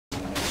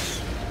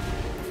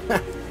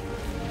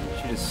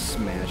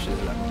smashes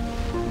them.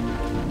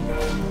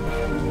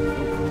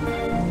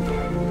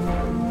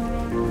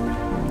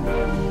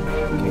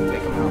 Okay,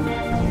 take them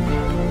out.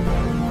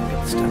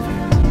 Good stuff here.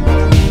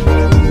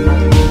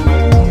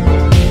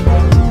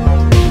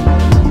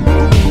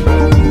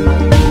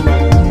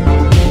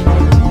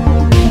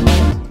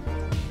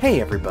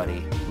 Hey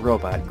everybody,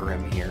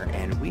 Robot.Grim here,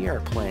 and we are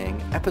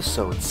playing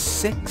episode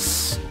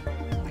 6.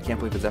 I can't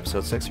believe it's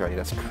episode 6 already,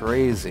 that's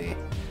crazy.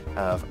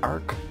 Of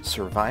ARK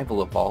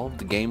Survival Evolved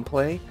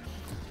gameplay.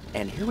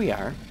 And here we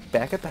are,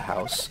 back at the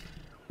house.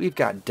 We've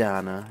got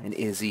Donna and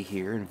Izzy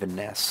here, and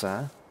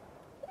Vanessa.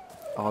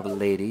 All the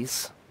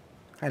ladies.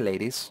 Hi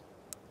ladies.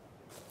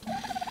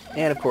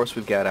 And of course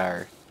we've got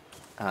our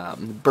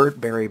Burt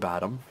Berry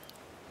Bottom.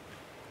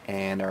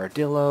 And our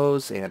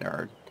Dillos, and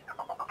our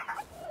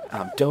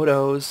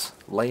Dodos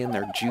laying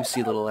their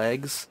juicy little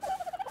eggs.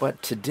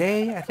 But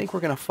today I think we're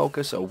going to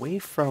focus away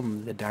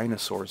from the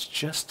dinosaurs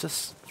just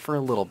for a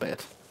little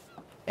bit.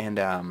 And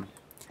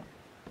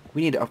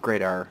we need to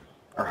upgrade our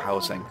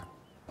housing.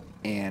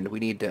 And we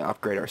need to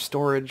upgrade our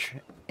storage.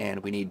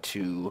 And we need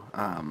to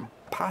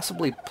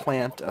possibly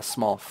plant a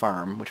small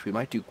farm, which we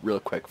might do real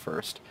quick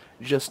first.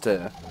 Just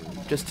to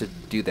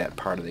do that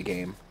part of the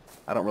game.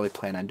 I don't really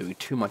plan on doing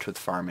too much with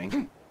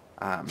farming.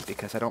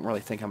 Because I don't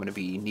really think I'm going to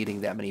be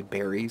needing that many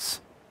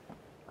berries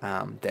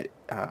that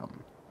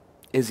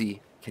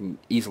Izzy can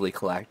easily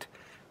collect.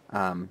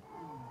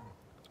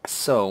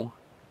 So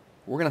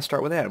we're going to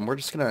start with that, and we're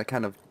just going to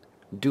kind of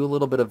do a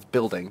little bit of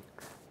building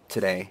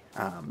today.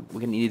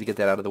 We need to get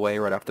that out of the way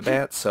right off the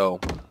bat, so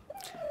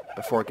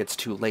before it gets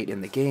too late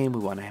in the game, we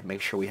want to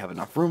make sure we have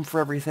enough room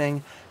for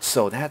everything.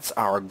 So that's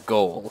our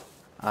goal.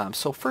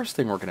 So first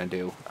thing we're going to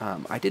do,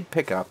 I did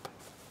pick up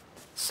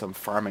some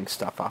farming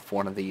stuff off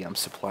one of the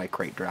supply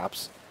crate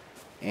drops.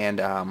 And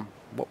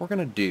what we're going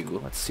to do,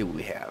 let's see what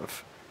we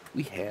have.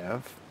 We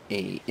have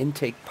a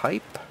intake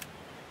pipe,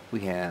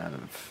 we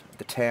have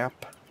the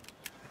tap,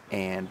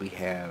 and we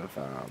have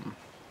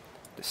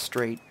the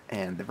straight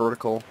and the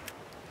vertical.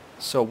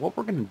 So what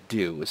we're going to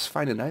do is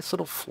find a nice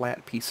little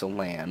flat piece of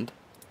land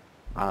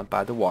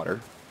by the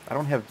water. I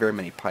don't have very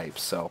many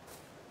pipes, so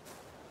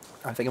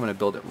I think I'm going to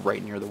build it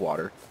right near the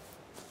water.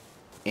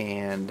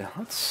 And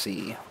let's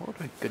see, what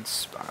would a good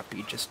spot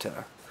be just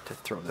to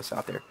throw this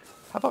out there?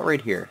 How about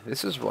right here?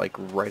 This is like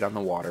right on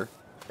the water.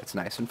 It's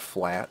nice and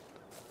flat,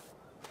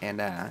 and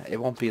it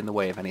won't be in the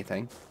way of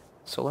anything.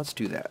 So let's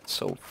do that.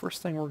 So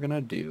first thing we're gonna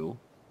do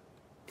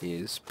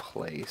is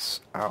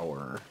place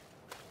our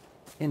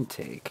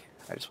intake.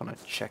 I just want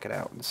to check it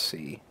out and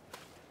see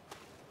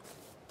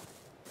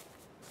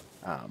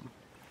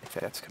if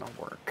that's gonna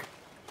work.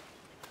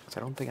 Because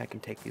I don't think I can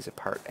take these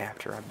apart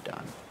after I'm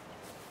done.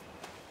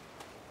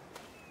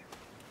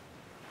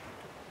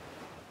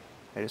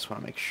 I just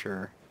want to make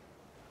sure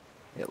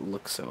it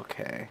looks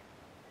okay,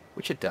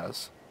 which it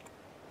does.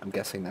 I'm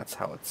guessing that's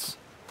how it's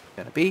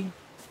going to be.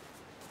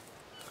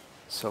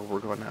 So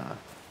we're going to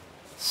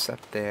set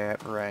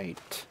that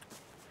right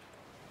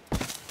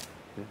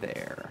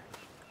there.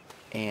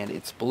 And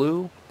it's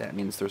blue, that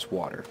means there's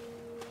water.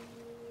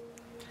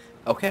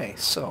 Okay,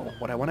 so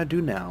what I want to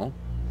do now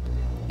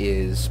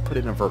is put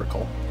in a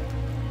vertical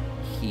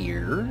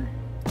here.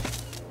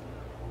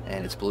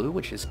 And it's blue,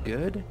 which is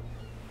good.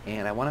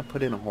 And I want to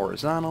put in a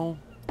horizontal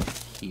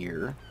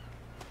here.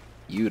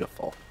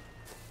 Beautiful.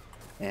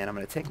 And I'm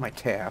going to take my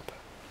tap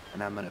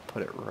and I'm going to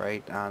put it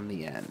right on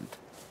the end.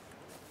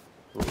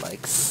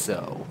 Like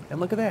so. And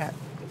look at that.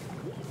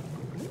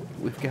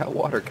 We've got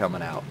water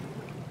coming out.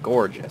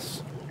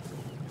 Gorgeous.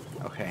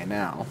 Okay,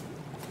 now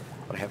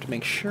what I have to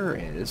make sure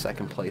is I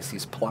can place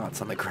these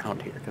plots on the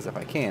ground here, because if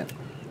I can't,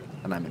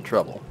 then I'm in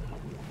trouble.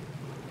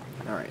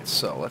 Alright,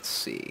 so let's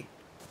see.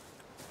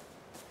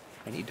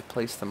 I need to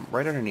place them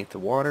right underneath the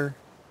water.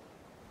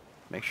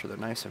 Make sure they're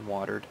nice and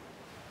watered.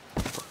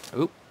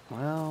 Oop,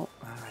 well,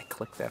 I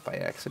clicked that by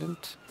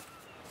accident.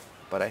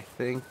 But I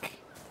think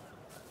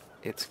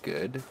it's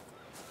good.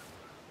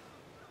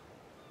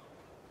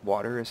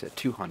 Water is at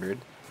 200.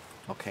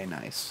 Okay,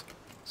 nice.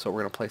 So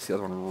we're going to place the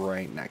other one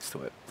right next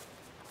to it.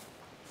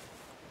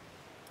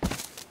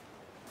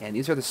 And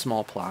these are the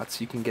small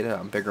plots. You can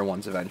get bigger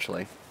ones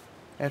eventually.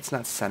 It's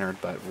not centered,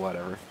 but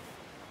whatever.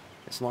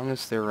 As long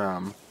as they're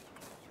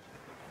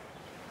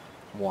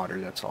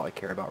water, that's all I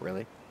care about,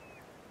 really.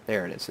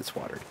 There it is, it's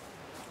watered.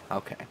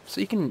 Okay,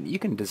 so you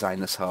can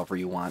design this however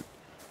you want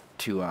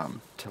to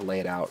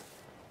lay it out.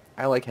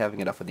 I like having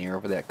it up in the air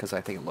over that because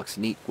I think it looks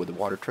neat with the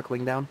water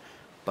trickling down.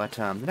 But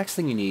the next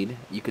thing you need,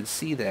 you can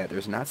see that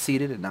there's not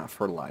seeded and not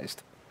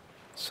fertilized.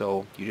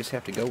 So you just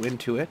have to go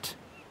into it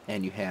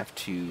and you have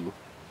to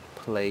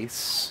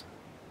place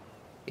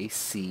a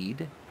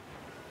seed.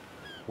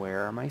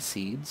 Where are my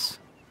seeds?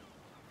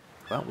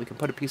 Well, we can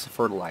put a piece of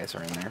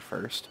fertilizer in there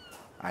first.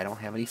 I don't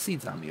have any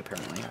seeds on me,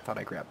 apparently. I thought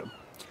I grabbed them.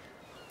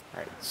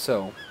 Alright,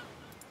 so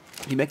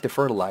you make the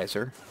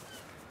fertilizer.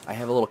 I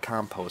have a little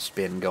compost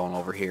bin going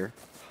over here.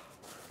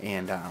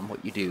 And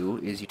what you do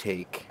is you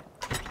take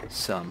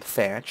some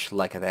thatch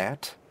like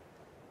that,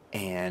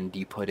 and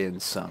you put in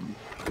some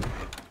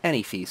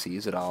any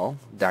feces at all.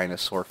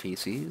 Dinosaur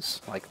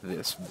feces, like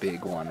this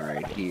big one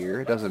right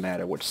here. It doesn't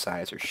matter which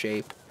size or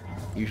shape.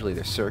 Usually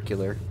they're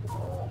circular.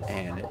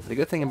 And the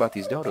good thing about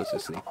these dodos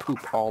is they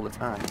poop all the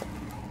time.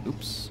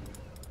 Oops.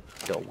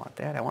 Don't want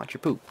that. I want your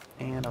poop.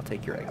 And I'll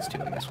take your eggs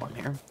too in this one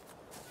here.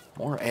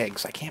 More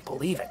eggs. I can't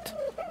believe it.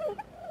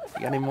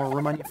 You got any more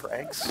room on you for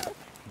eggs?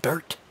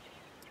 Dirt?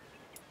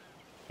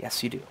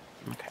 Yes, you do.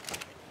 Okay.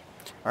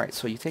 Alright,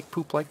 so you take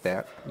poop like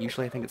that.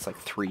 Usually I think it's like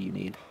 3 you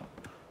need.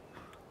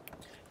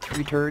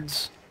 3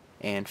 turds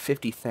and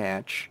 50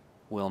 thatch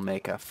will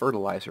make a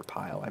fertilizer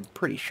pile, I'm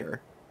pretty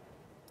sure.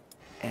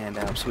 And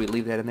so we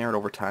leave that in there, and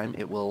over time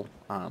it will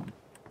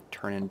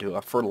turn into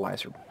a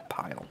fertilizer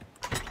pile.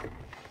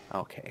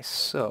 Okay,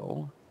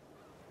 so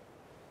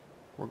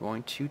we're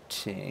going to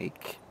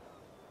take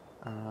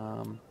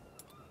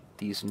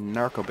these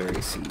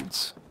narcoberry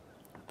seeds.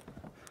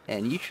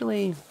 And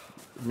usually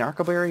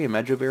narcoberry and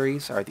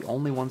mejoberries are the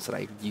only ones that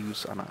I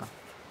use on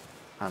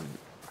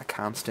a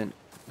constant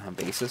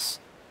basis.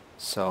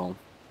 So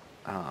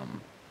I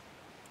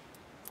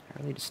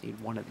really just need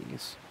one of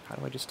these. How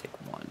do I just take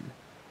one?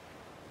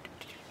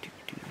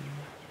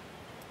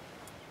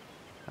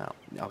 Oh,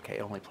 okay,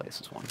 it only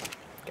places one.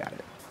 Got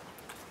it.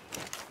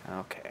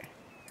 Okay.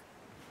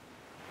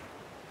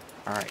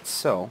 Alright,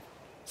 so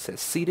it says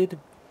seeded,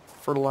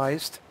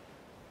 fertilized,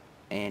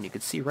 and you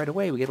can see right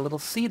away we get a little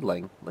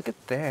seedling. Look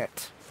at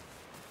that.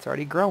 It's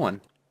already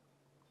growing.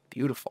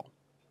 Beautiful.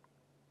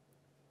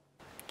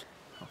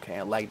 Okay,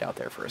 I lagged out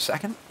there for a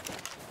second.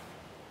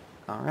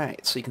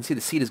 Alright, so you can see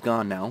the seed is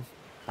gone now.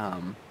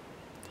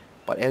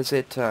 But as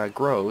it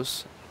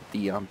grows,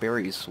 the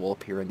berries will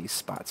appear in these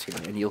spots here,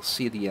 and you'll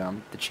see the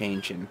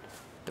change in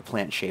the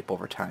plant shape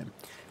over time.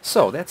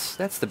 So that's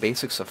the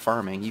basics of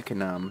farming. You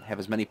can have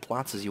as many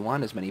plots as you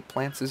want, as many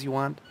plants as you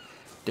want,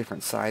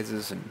 different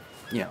sizes and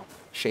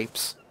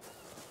shapes.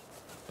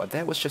 But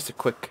that was just a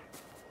quick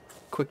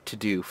to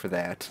do for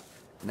that.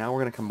 Now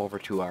we're gonna come over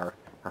to our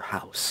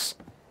house,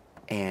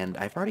 and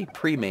I've already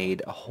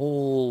pre-made a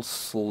whole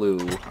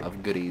slew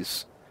of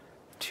goodies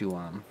to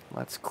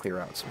let's clear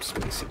out some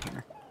space in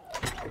here.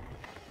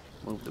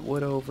 Move the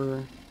wood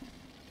over.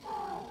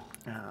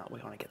 We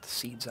want to get the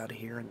seeds out of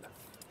here and the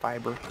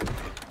fiber.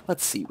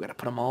 Let's see, we gotta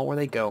put them all where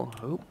they go.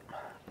 Oh,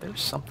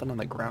 there's something on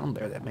the ground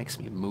there that makes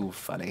me move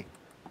funny.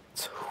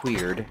 It's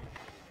weird.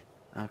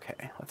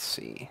 Okay, let's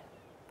see.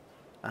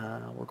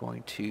 We're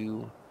going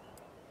to...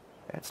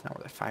 That's not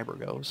where the fiber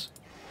goes.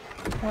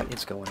 What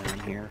is going on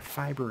here?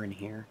 Fiber in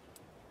here.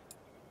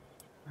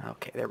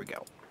 Okay, there we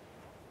go.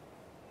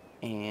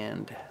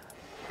 And...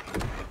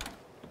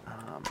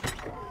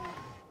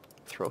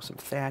 throw some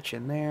thatch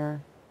in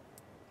there.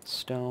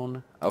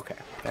 Stone. Okay,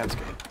 that's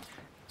good.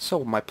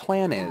 So my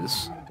plan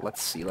is,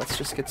 let's see, let's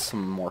just get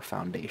some more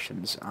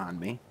foundations on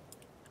me.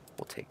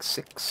 We'll take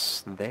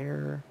 6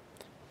 there.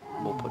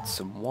 We'll put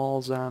some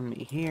walls on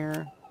me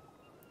here.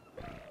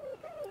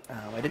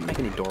 I didn't make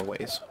any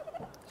doorways,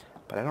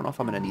 but I don't know if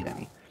I'm going to need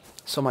any.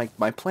 So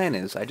my plan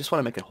is, I just want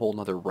to make a whole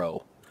nother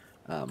row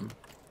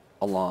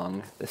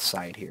along this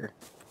side here.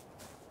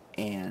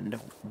 And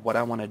what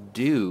I want to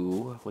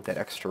do with that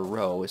extra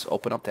row is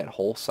open up that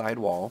whole side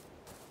wall.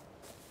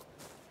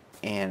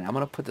 And I'm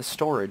going to put the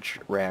storage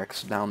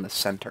racks down the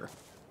center.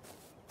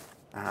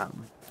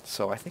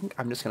 So I think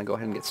I'm just going to go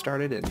ahead and get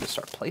started and just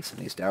start placing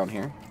these down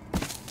here.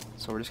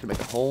 So we're just going to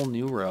make a whole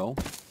new row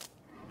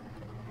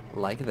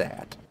like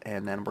that.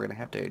 And then we're going to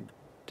have to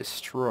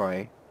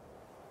destroy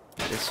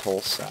this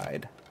whole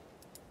side.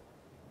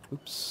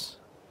 Oops.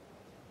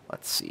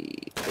 Let's see.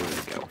 There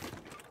we go.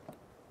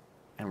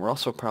 And we're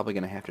also probably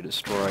going to have to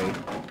destroy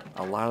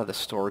a lot of the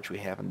storage we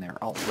have in there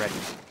already.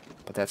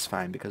 But that's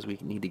fine because we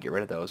need to get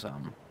rid of those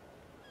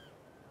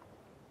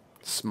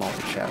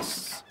smaller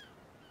chests.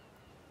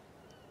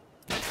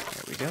 There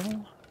we go.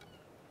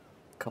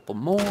 A couple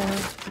more.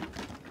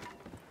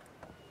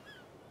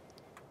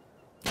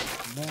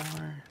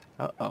 More.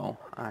 Uh-oh,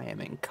 I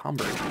am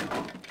encumbered.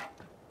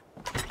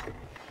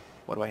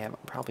 What do I have?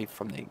 Probably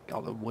from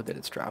all the wood that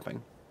it's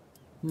dropping.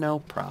 No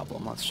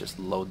problem. Let's just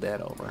load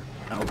that over.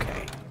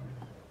 Okay.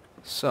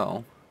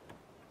 So,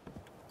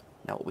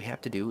 now what we have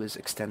to do is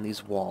extend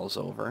these walls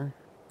over.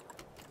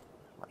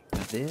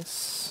 Like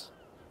this.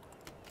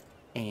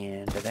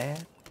 And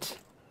that.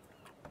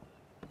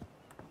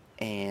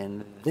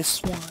 And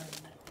this one.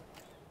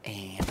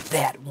 And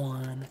that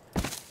one.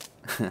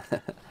 And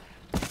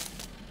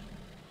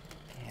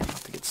I'll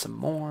have to get some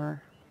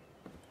more.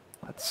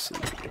 Let's see.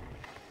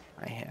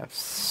 I have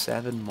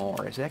 7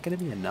 more. Is that going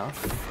to be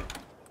enough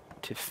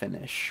to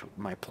finish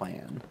my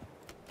plan?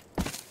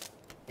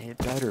 It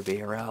better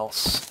be, or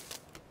else.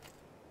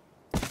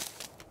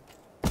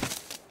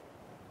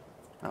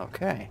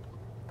 Okay.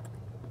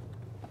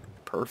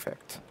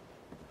 Perfect.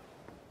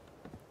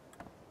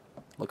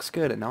 Looks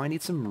good. And now I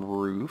need some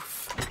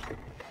roof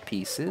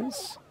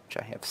pieces, which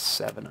I have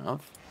 7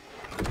 of.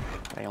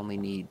 I only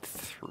need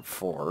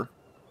 4.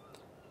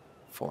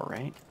 4,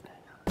 right?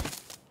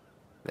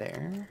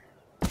 There.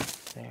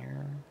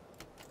 There.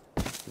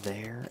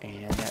 There.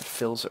 And that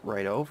fills it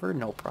right over.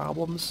 No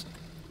problems.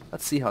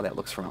 Let's see how that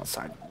looks from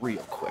outside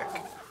real quick.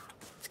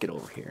 Let's get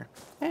over here.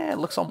 It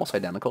looks almost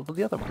identical to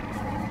the other one.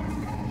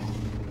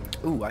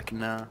 Ooh, I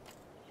can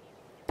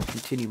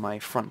continue my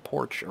front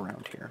porch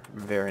around here.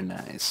 Very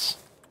nice.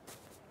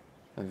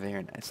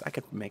 Very nice. I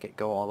could make it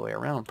go all the way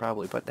around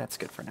probably, but that's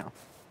good for now.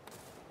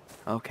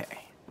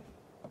 Okay.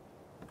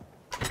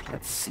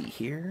 Let's see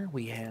here.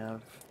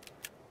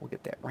 We'll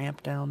get that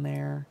ramp down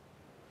there.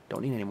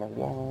 Don't need any more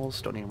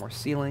walls. Don't need any more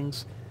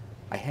ceilings.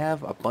 I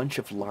have a bunch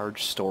of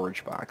large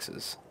storage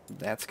boxes.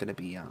 That's going to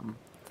be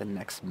the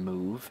next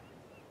move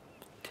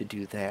to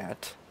do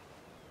that.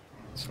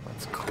 So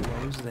let's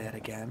close that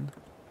again.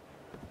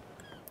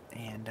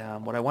 And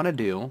what I want to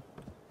do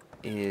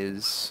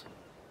is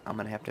I'm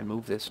going to have to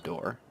move this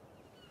door.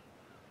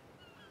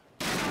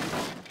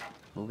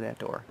 Move that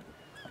door.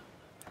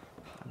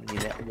 I'm going to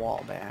need that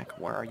wall back.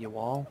 Where are you,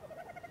 wall?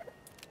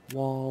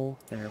 Wall.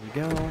 There we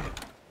go.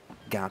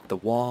 Got the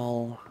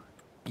wall.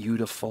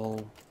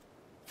 Beautiful.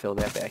 Fill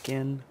that back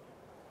in.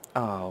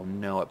 Oh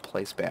no, it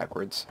placed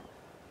backwards.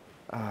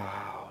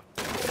 Oh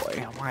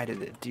boy, why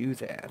did it do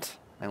that?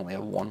 I only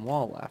have one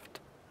wall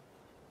left.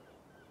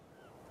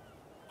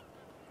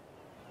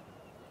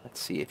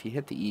 Let's see, if you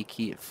hit the E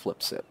key, it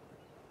flips it.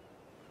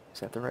 Is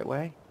that the right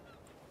way?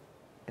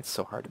 It's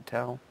so hard to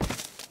tell.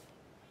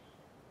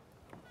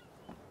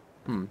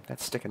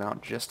 That's sticking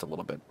out just a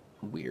little bit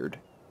weird.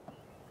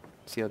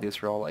 See how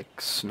these are all like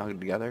snugged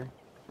together?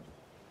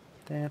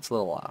 That's a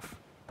little off.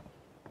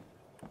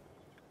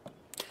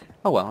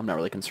 Oh well, I'm not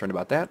really concerned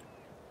about that.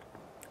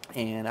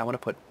 And I want to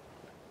put...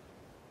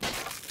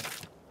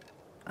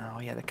 Oh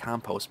yeah, the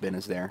compost bin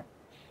is there.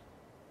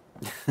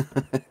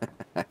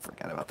 I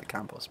forgot about the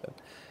compost bin.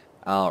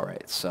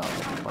 Alright, so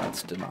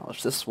let's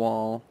demolish this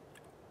wall.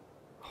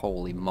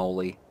 Holy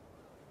moly.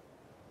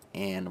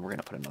 And we're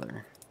going to put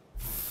another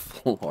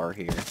floor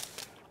here.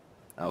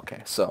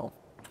 Okay, so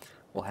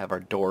we'll have our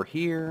door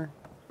here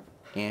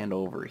and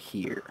over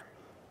here.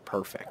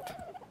 Perfect.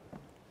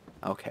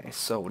 Okay,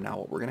 so now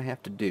what we're going to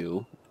have to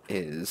do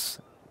is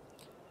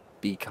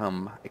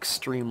become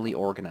extremely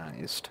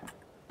organized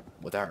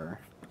with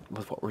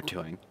what we're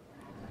doing.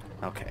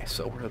 Okay,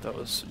 so where are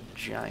those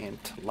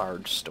giant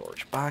large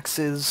storage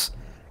boxes?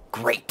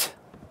 Great!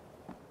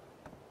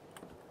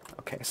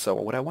 Okay, so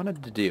what I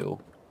wanted to do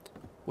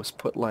was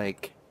put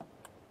like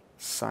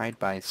side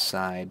by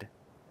side...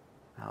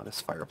 Oh,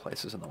 this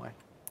fireplace is in the way.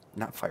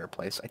 Not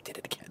fireplace, I did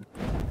it again.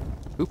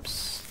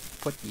 Oops.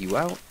 Put you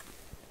out.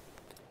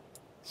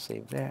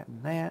 Save that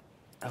and that.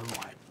 Oh,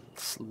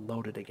 it's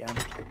loaded again.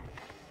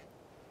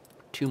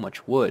 Too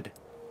much wood.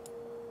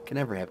 Can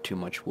never have too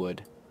much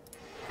wood.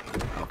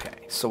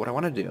 Okay, so what I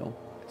want to do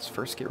is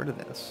first get rid of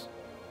this.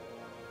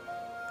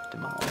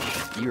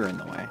 Demolish. You're in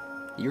the way.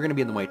 You're going to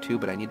be in the way too,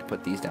 but I need to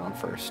put these down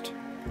first.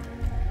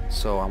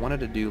 So I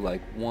wanted to do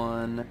like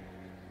one,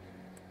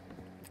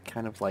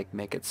 kind of like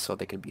make it so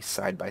they could be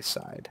side by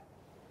side.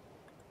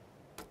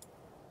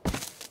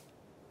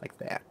 Like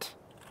that.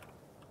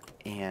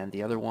 And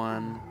the other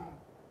one,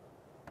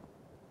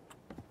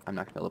 I'm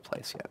not going to be able to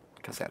place yet,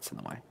 because that's in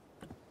the way.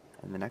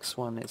 And the next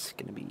one is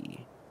going to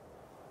be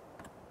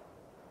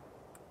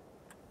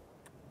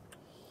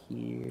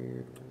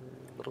here,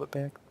 a little bit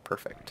back.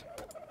 Perfect.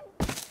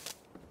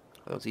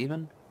 Are those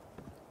even?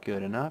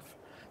 Good enough.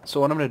 So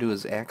what I'm going to do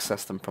is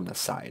access them from the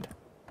side.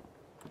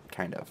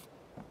 Kind of.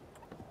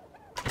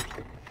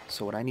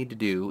 So what I need to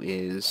do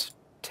is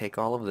take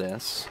all of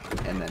this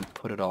and then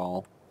put it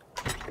all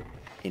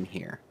in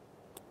here.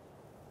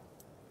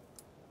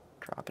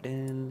 Drop it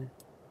in.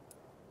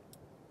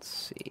 Let's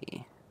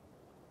see.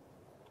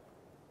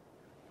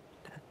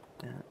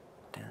 Down,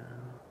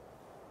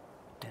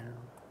 down.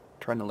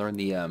 Trying to learn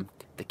the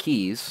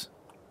keys.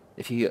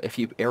 If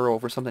you arrow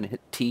over something and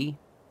hit T,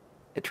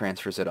 it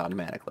transfers it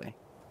automatically.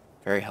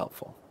 Very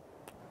helpful.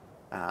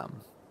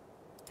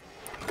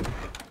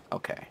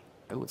 Okay.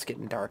 Oh, it's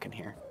getting dark in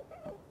here.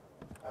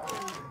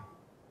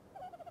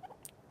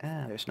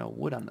 There's no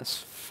wood on this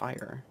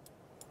fire.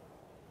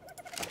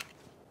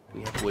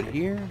 We have wood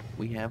here.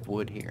 We have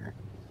wood here.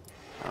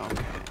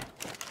 Okay.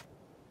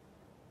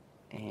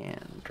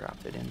 And drop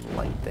it in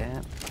like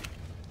that.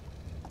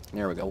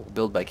 There we go. We'll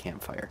build by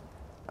campfire.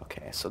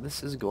 Okay, so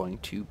this is going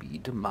to be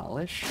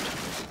demolished.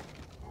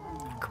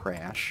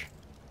 Crash.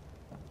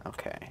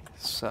 Okay,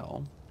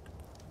 so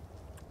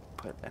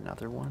put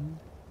another one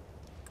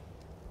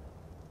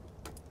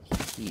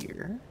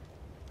here.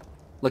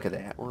 Look at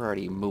that. We're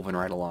already moving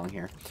right along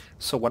here.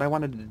 So what I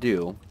wanted to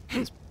do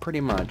is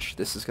pretty much,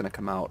 this is going to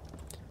come out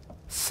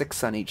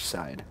 6 on each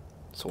side.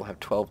 So we'll have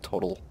 12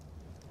 total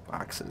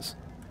boxes.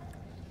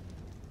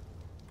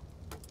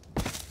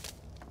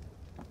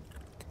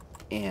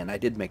 And I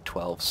did make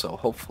 12, so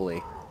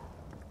hopefully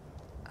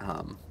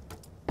I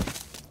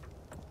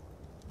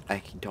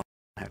don't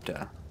have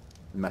to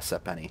mess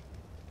up any.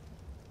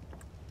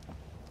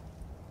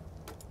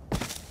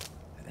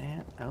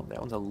 Oh, that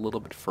one's a little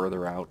bit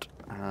further out.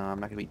 I'm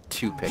not going to be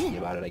too picky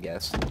about it, I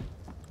guess.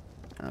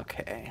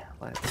 Okay,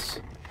 let's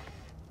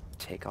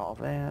take all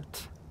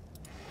that.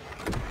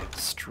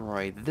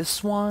 Destroy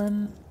this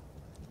one.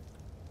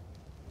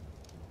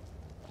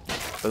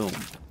 Boom.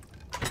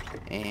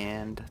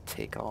 And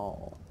take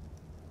all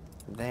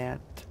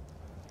that.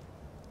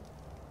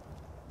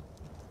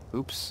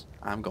 Oops,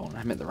 I'm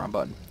hitting the wrong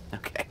button.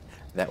 Okay,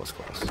 that was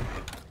close.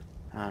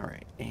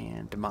 Alright,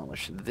 and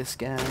demolish this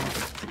guy.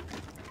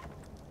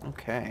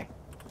 Okay.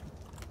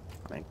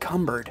 I'm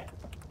encumbered.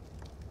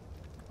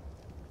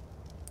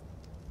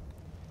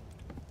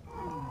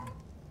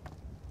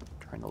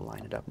 Trying to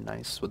line it up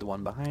nice with the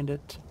one behind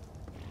it.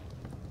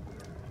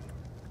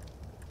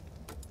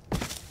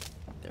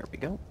 There we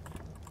go.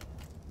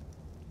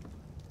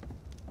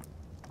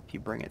 If you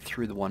bring it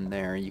through the one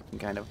there, you can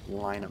kind of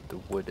line up the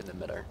wood in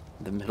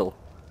the middle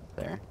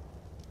there.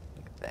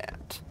 Like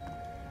that.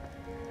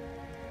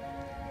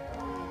 I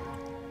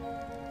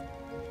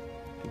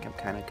think I'm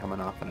kind of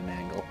coming off at an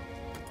angle.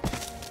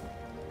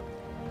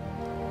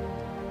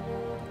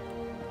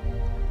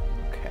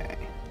 Okay.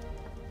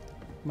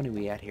 How many are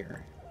we at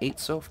here? 8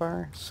 so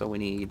far, so we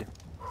need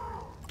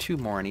 2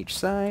 more on each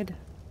side.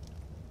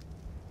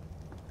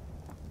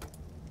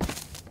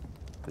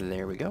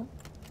 There we go.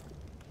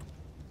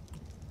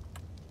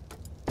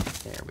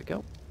 There we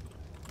go.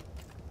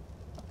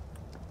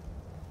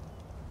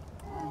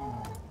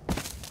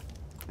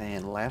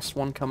 And last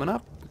one coming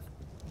up.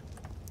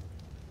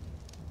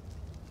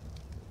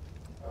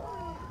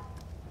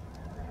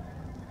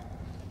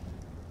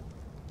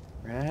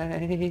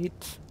 Right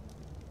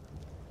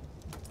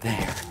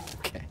there.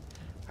 Okay.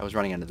 I was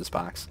running into this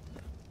box.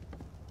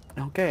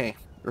 Okay.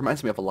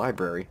 Reminds me of a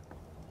library.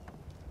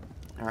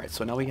 Alright,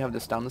 so now we have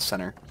this down the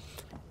center.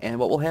 And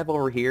what we'll have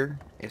over here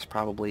is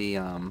probably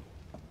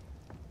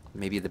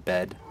maybe the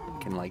bed.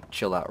 Can like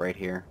chill out right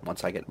here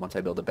once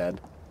I build a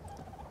bed.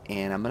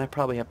 And I'm gonna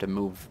probably have to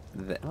move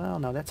that. Well,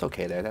 no, that's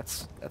okay there.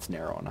 That's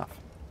narrow enough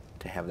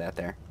to have that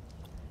there.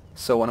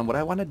 So what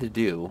I wanted to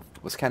do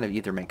was kind of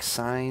either make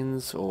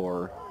signs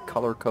or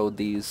color code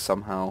these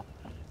somehow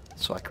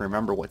so I can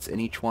remember what's in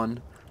each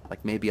one.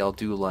 Like maybe I'll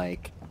do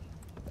like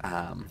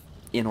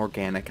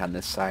inorganic on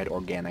this side,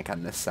 organic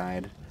on this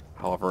side.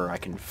 However I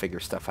can figure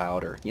stuff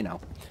out, or you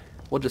know,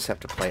 we'll just have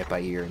to play it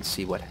by ear and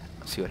see what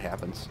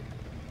happens.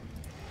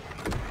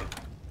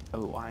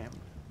 Oh, I am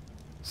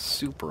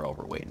super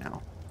overweight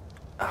now.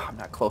 Oh, I'm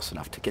not close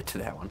enough to get to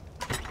that one.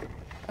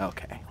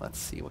 Okay, let's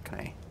see, what can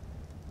I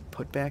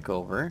put back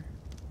over?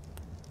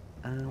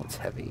 What's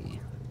heavy?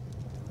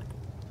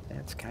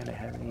 That's kind of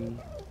heavy.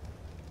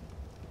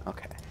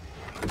 Okay.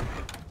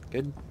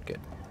 Good, good.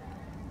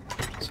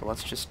 So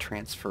let's just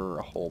transfer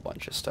a whole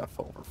bunch of stuff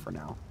over for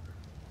now.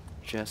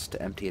 Just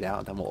to empty it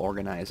out, then we'll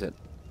organize it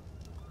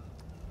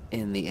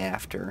in the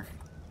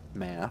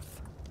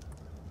aftermath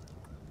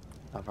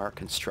of our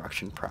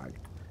construction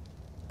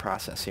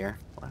process here.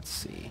 Let's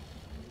see.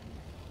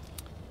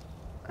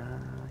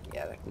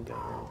 Yeah, that can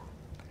go.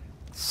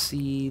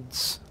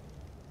 Seeds,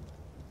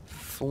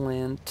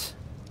 flint,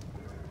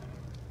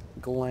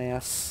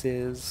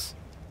 glasses.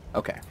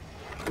 Okay.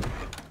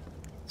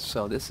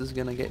 So this is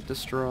gonna get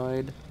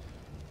destroyed.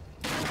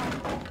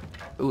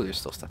 Ooh, there's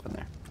still stuff in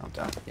there. Oh,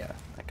 done. Yeah,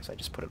 I guess I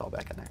just put it all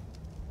back in there.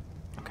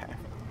 Okay.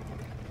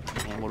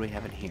 And what do we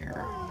have in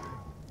here?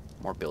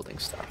 More building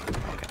stuff.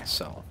 Okay,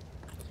 so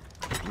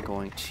I'm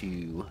going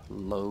to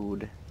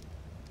load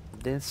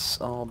this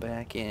all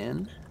back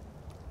in.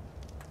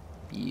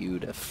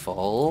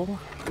 Beautiful.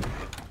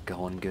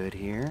 Going good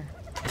here.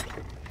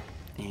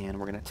 And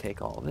we're going to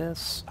take all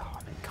this. Oh,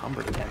 I'm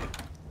encumbered again.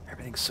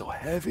 Everything's so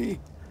heavy.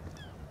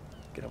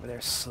 Get over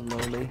there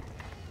slowly.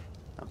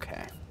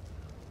 Okay.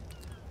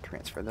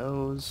 Transfer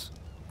those.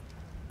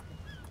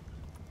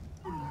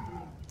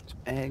 Some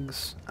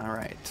eggs.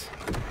 Alright.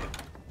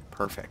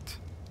 Perfect.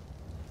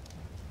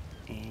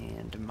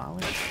 And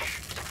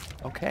demolish.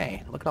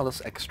 Okay, look at all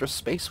this extra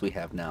space we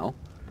have now.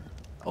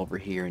 Over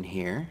here and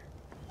here.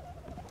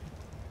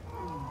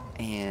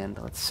 And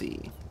let's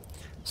see.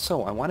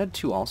 So I wanted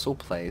to also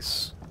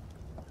place...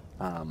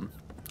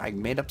 I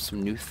made up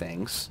some new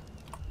things.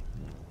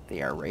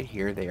 They are right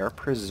here. They are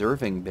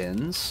preserving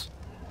bins.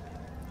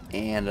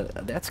 And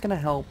that's going to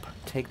help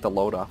take the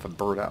load off a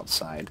bird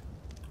outside.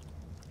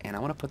 And I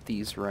want to put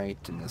these right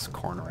in this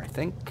corner, I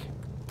think.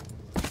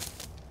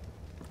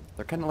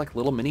 They're kind of like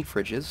little mini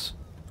fridges.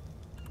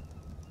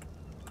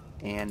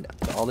 And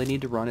all they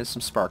need to run is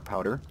some spark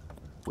powder,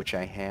 which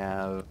I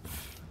have...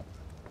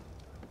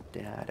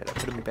 Did I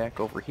put them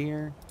back over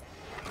here?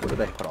 Where did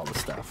I put all the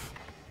stuff?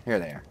 Here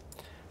they are.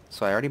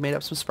 So I already made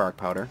up some spark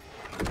powder.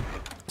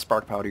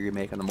 Spark powder you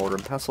make on the mortar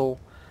and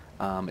pestle.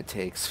 It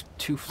takes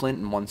 2 flint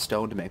and 1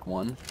 stone to make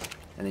 1,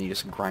 and then you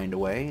just grind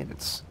away, and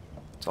it's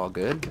all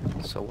good.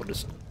 So we'll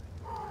just,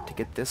 to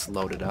get this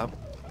loaded up,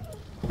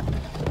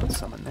 put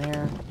some in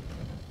there,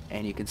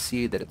 and you can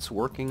see that it's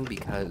working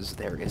because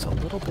there is a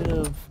little bit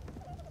of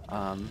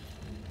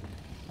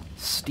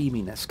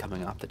steaminess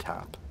coming off the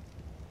top.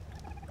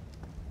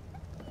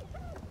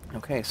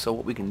 Okay, so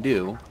what we can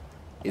do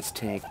is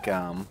take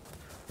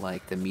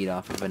like the meat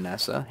off of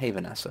Vanessa. Hey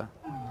Vanessa,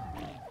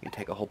 you can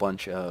take a whole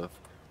bunch of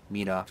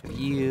meat off of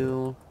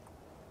you,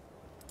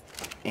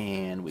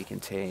 and we can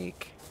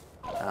take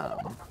a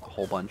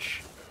whole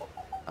bunch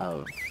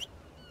of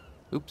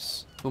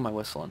Oops. Who am I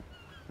whistling?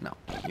 No,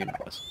 you're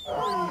not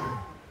whistling.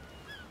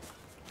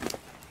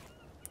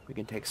 We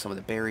can take some of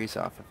the berries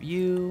off of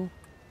you.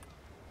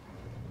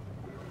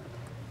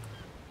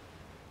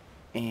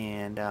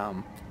 And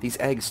these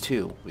eggs,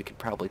 too, we could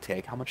probably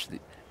take. How much?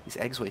 These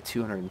eggs weigh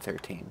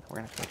 213. We're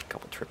going to have to take a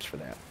couple trips for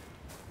that.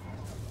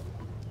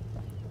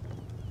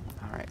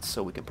 Alright,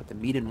 so we can put the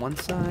meat in one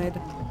side.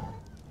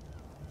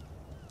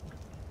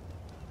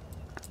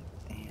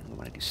 And we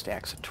want to do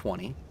stacks of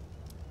 20.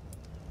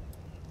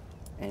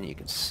 And you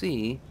can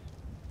see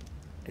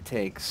it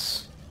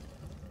takes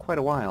quite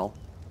a while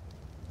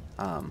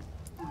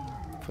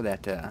for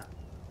that to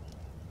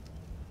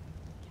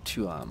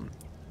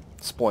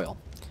spoil.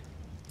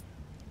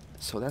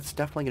 So that's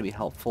definitely going to be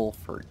helpful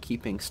for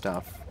keeping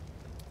stuff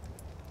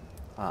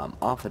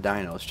off the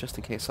dinos, just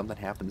in case something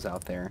happens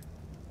out there.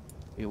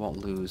 We won't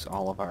lose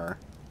all of our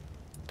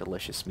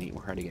delicious meat.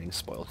 We're already getting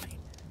spoiled meat.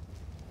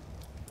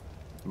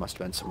 There must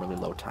have been some really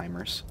low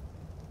timers.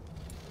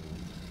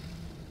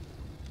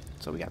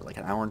 So we got like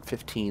an hour and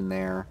 15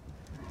 there.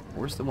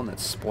 Where's the one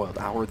that's spoiled?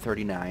 Hour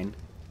 39.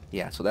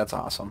 Yeah, so that's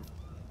awesome.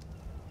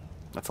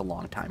 That's a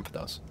long time for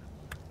those.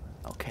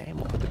 Okay, and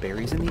we'll put the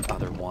berries in the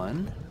other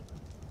one.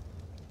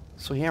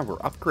 So yeah, we're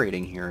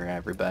upgrading here,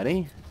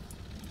 everybody.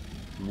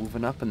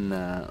 Moving up in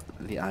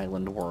the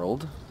island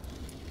world.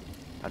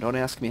 Now don't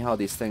ask me how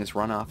these things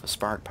run off of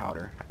spark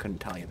powder. I couldn't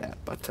tell you that,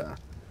 but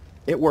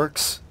it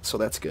works, so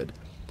that's good.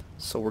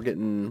 So we're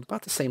getting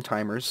about the same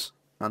timers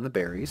on the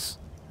berries.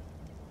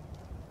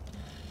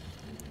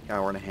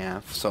 Hour and a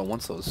half. So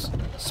once those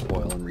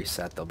spoil and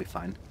reset, they'll be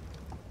fine.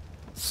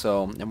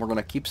 So, and we're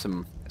gonna keep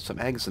some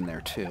eggs in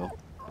there too.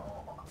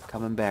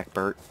 Coming back,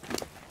 Bert.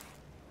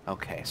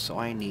 Okay, so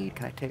I need.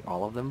 Can I take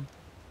all of them?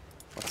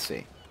 Let's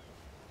see.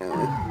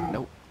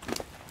 Nope.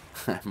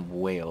 I'm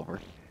way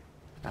over.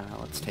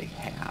 Let's take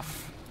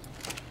half.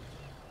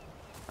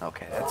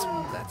 Okay,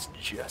 that's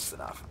just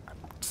enough. I'm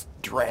just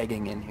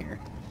dragging in here.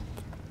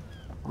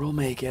 We'll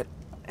make it,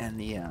 and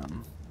the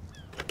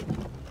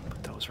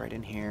put those right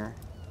in here.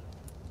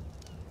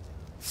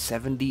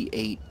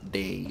 78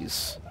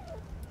 days.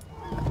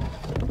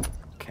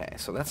 Okay,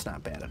 so that's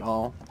not bad at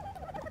all.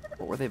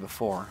 What were they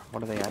before?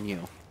 What are they on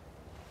you?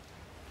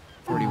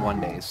 31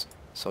 days.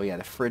 So yeah,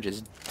 the fridge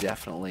is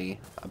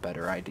definitely a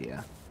better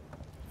idea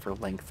for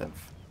length of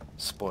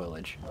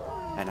spoilage.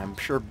 And I'm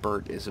sure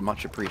Bert is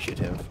much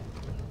appreciative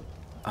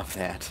of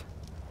that.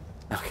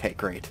 Okay,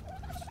 great.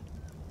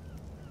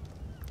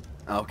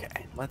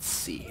 Okay, let's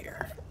see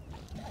here.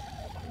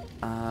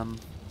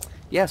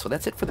 Yeah, so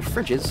that's it for the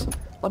fridges.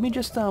 Let me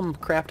just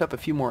craft up a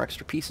few more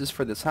extra pieces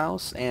for this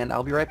house, and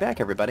I'll be right back,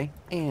 everybody.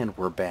 And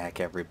we're back,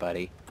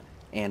 everybody.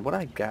 And what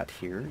I got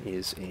here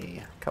is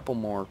a couple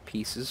more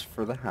pieces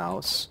for the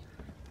house.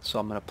 So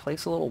I'm going to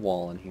place a little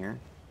wall in here,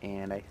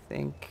 and I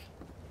think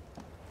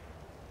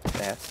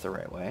that's the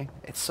right way.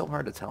 It's so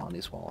hard to tell on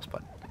these walls,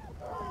 but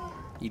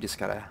you just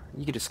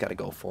gotta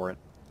go for it.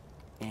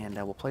 And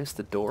we'll place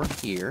the door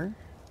here.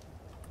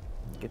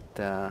 Get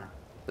the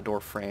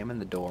door frame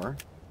and the door.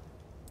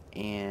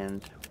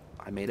 And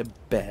I made a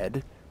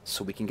bed,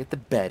 so we can get the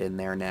bed in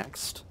there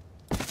next.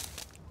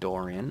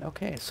 Door in.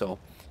 Okay, so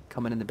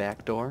coming in the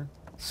back door,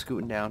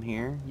 scooting down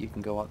here. You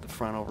can go out the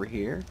front over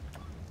here.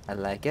 I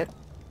like it.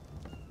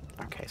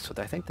 Okay, so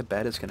I think the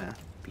bed is going to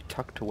be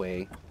tucked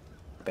away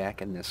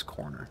back in this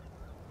corner.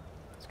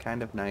 It's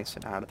kind of nice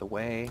and out of the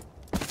way.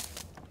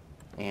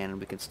 And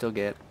we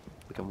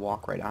can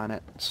walk right on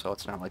it, so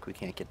it's not like we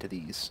can't get to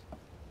these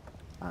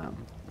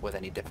with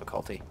any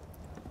difficulty.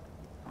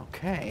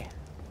 Okay.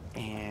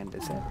 And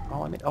is that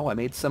all I made? Oh, I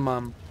made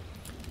some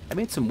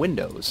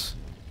windows.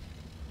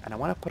 And I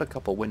want to put a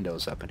couple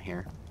windows up in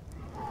here.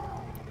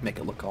 Make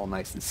it look all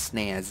nice and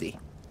snazzy.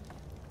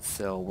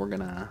 So we're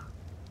gonna...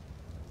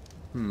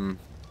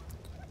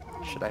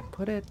 Should I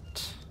put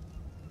it...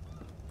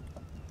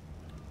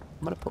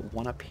 I'm gonna put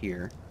one up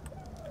here,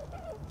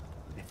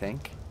 I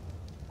think.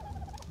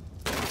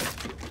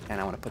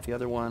 And I want to put the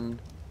other one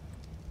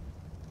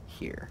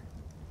here.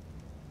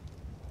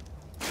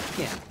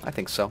 Yeah, I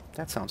think so.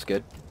 That sounds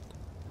good.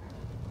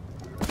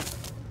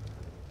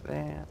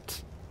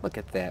 That. Look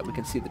at that. We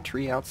can see the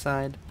tree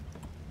outside.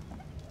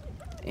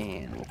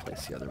 And we'll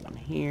place the other one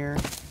here.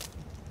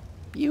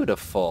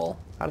 Beautiful.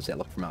 How does that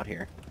look from out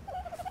here?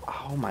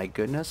 Oh my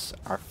goodness.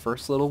 Our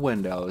first little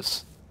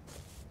windows.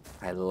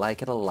 I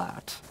like it a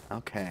lot.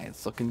 Okay,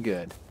 it's looking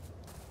good.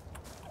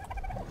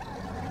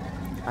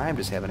 I'm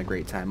just having a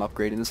great time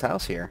upgrading this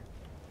house here.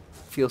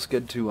 Feels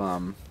good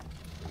to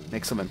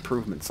make some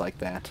improvements like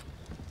that.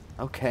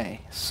 Okay,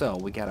 so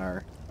we got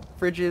our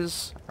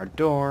fridges, our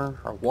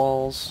door, our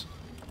walls,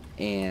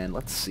 and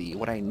let's see,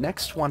 what I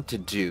next want to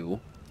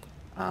do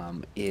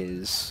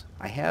is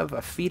I have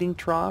a feeding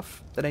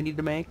trough that I need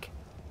to make,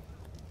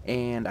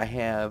 and I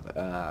have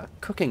a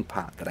cooking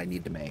pot that I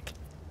need to make.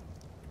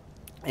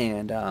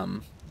 And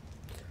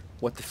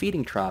what the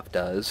feeding trough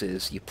does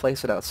is you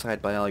place it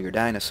outside by all your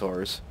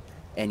dinosaurs,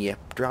 and you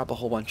drop a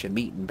whole bunch of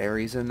meat and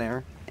berries in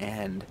there,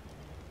 and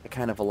it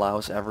kind of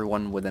allows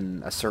everyone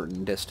within a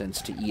certain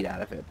distance to eat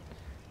out of it.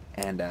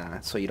 and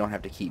so you don't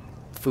have to keep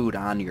food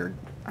on your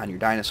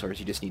dinosaurs.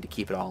 You just need to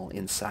keep it all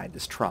inside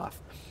this trough.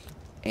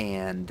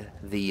 And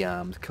the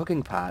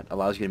cooking pot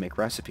allows you to make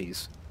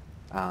recipes,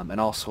 and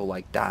also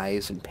like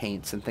dyes and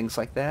paints and things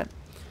like that.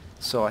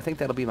 So I think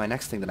that'll be my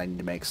next thing that I need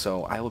to make.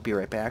 So I will be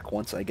right back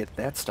once I get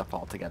that stuff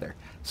all together.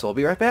 So I'll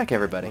be right back,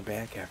 everybody. We're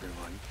back,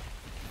 everyone.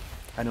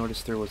 I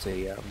noticed there was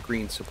a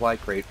green supply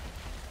crate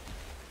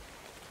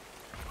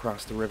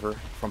across the river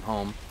from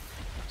home,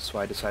 so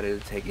I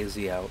decided to take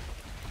Izzy out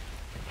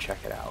and check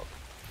it out.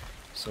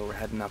 So we're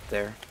heading up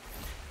there,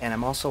 and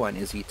I'm also on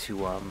Izzy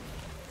to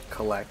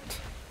collect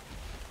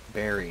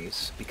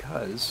berries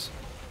because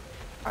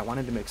I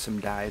wanted to make some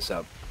dyes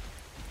up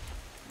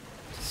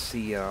to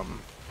see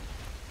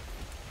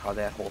how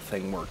that whole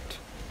thing worked.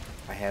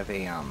 I have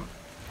a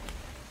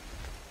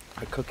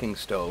cooking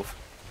stove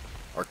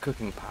or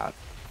cooking pot,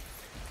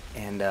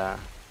 and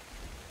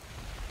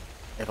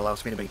it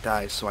allows me to make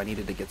dyes, so I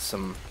needed to get a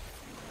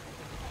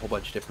whole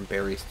bunch of different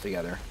berries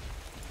together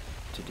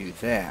to do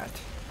that.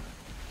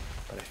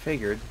 But I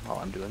figured while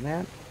I'm doing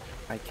that,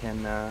 I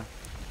can have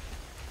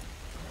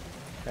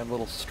a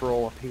little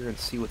stroll up here and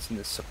see what's in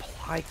this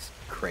supply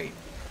crate.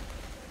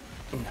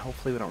 And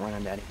hopefully we don't run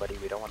into anybody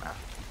we don't want to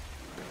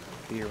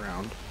be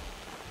around.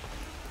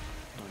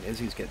 Oh, and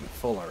Izzy's getting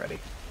full already.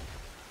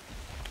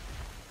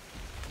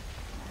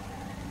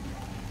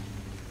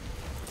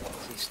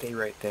 So you stay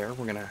right there.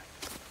 We're gonna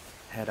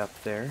head up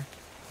there.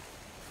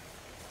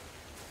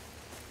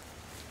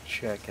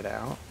 Check it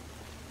out.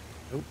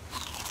 Oop.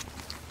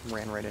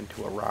 Ran right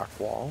into a rock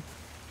wall.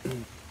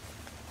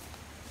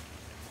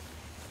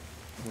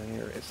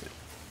 Where is it?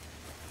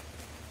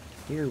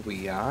 Here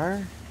we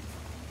are.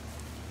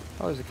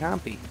 Oh, there's a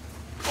compy.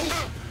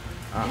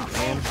 Oh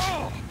man,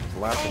 there's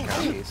lots of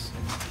compies.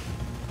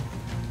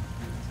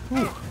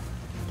 Whew.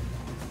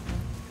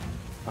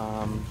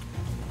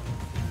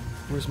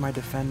 Where's my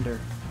defender?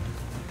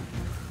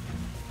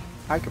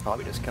 I could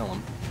probably just kill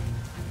him,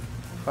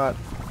 but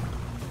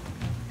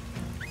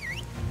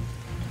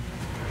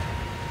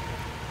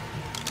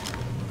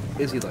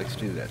Izzy likes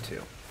to do that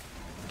too.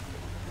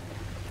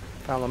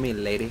 Follow me,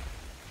 lady.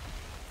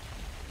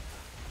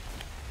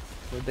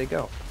 Where'd they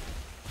go?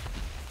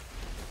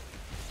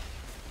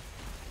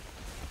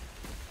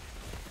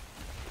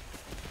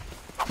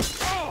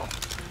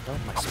 Oh,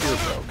 my spear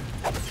broke.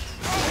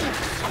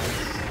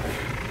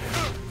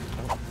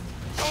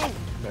 Oh.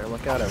 Better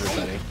look out,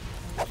 everybody.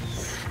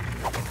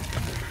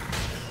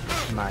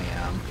 My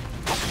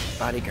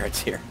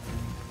bodyguard's here.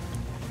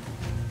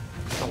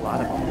 There's a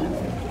lot of them.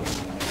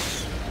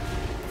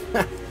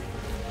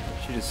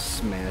 She just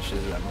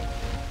smashes them.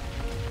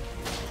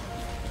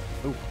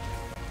 Ooh.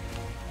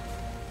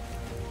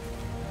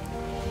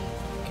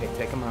 Okay,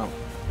 take them out.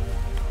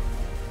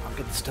 I'll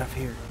get the stuff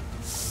here.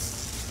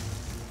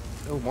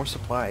 Oh, more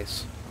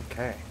supplies.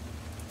 Okay.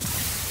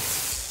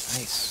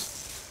 Nice.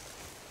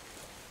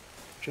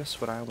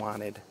 Just what I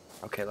wanted.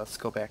 Okay, let's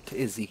go back to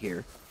Izzy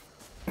here.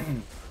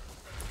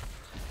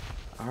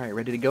 Alright,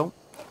 ready to go?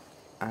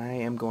 I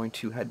am going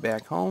to head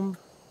back home.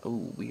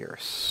 Oh,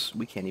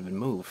 we can't even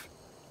move.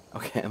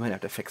 Okay, I might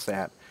have to fix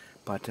that.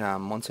 But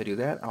once I do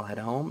that, I'll head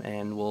home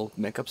and we'll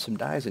make up some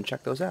dyes and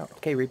check those out.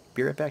 Okay,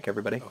 be right back,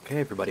 everybody. Okay,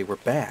 everybody, we're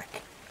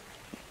back.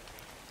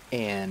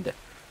 And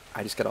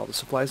I just got all the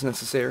supplies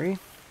necessary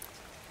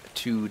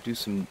to do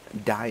some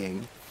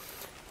dyeing.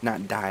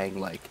 Not dyeing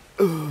like,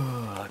 ugh,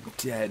 I'm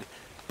dead,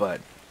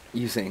 but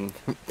using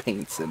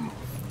paints and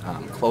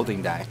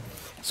clothing dye.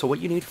 So what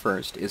you need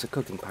first is a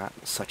cooking pot,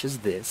 such as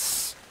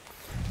this,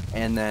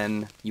 and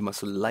then you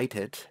must light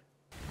it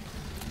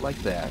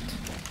like that,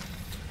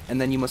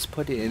 and then you must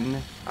put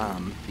in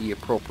the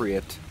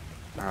appropriate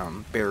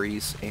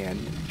berries and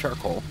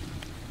charcoal,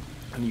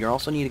 and you're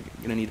also going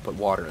to need to put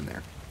water in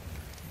there.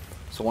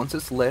 So once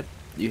it's lit,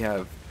 you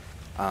have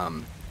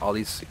all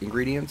these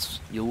ingredients.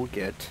 You will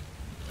get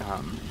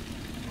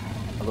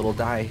a little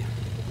dye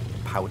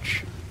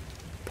pouch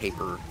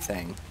paper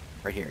thing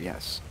right here,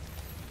 yes.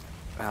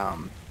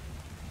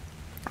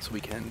 So we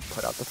can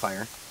put out the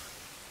fire,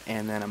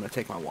 and then I'm going to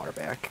take my water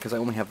back because I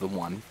only have the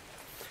one,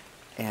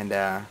 and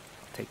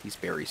take these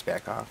berries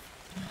back off.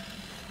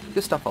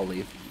 This stuff I'll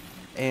leave.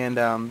 And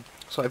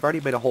so I've already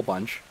made a whole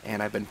bunch,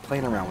 and I've been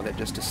playing around with it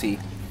just to see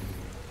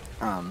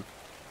how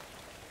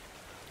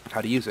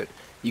to use it.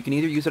 You can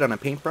either use it on a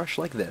paintbrush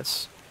like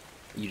this.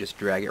 You just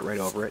drag it right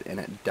over it, and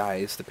it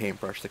dyes the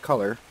paintbrush the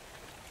color.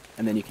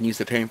 And then you can use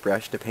the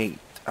paintbrush to paint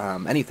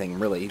anything,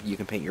 really. You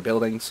can paint your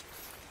buildings.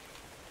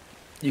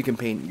 You can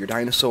paint your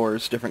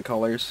dinosaurs different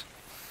colors.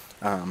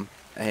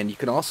 And you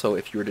can also,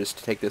 if you were just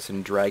to take this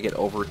and drag it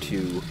over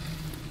to,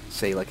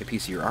 say, like a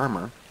piece of your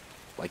armor,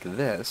 like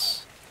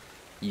this,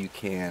 you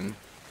can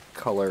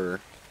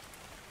color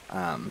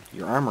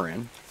your armor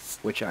in,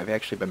 which I've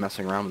actually been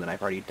messing around with, and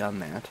I've already done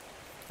that.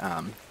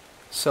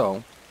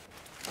 So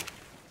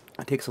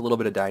it takes a little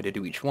bit of dye to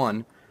do each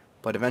one,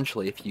 but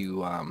eventually if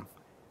you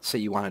say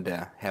you wanted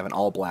to have an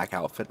all-black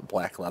outfit,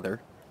 black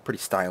leather, pretty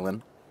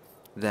styling,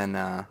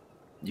 then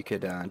you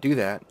could do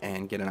that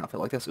and get an outfit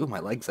like this. Ooh, my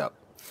leg's up.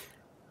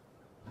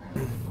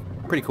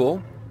 Pretty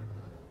cool.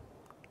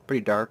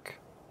 pretty dark.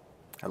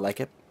 I like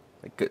it.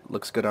 It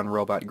looks good on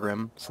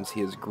Robot.Grim, since he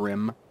is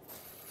grim.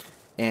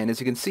 And as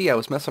you can see, I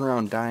was messing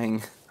around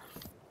dyeing,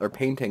 or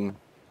painting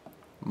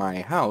my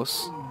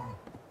house,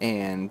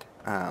 and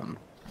I'll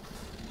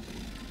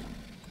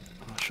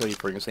show you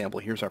for example.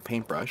 Here's our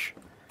paintbrush.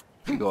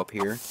 You go up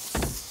here,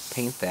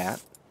 paint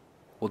that.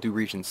 We'll do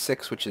region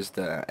 6, which is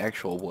the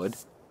actual wood,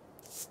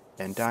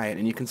 and dye it.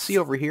 And you can see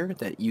over here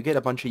that you get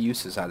a bunch of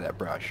uses out of that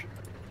brush.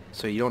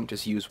 So you don't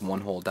just use one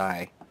whole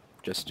dye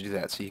just to do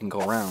that. So you can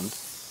go around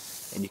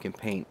and you can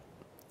paint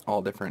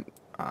all different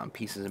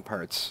pieces and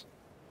parts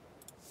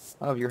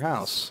of your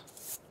house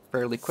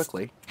fairly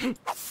quickly.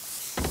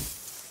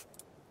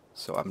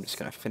 So I'm just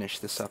gonna finish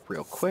this up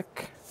real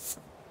quick.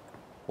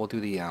 We'll do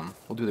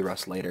the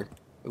rest later.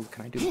 Ooh,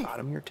 can I do the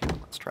bottom here too?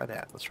 Let's try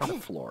that. Let's try the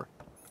floor.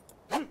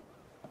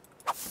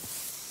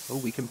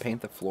 Oh, we can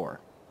paint the floor.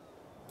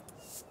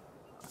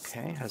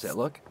 Okay, how does that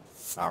look?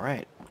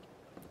 Alright.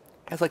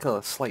 Has like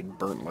a slight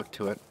burnt look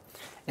to it.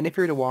 And if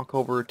you were to walk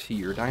over to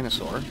your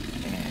dinosaur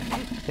and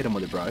hit him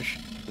with a brush,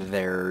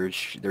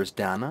 there's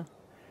Donna.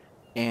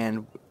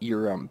 And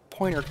your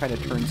pointer kind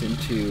of turns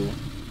into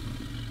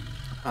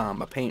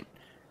a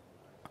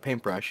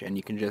paintbrush, and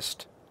you can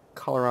just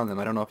color on them.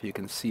 I don't know if you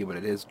can see, but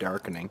it is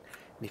darkening.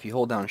 And if you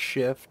hold down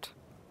Shift,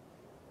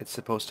 it's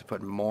supposed to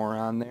put more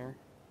on there.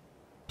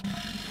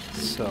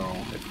 So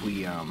if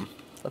we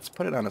let's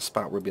put it on a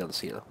spot where we'll be able to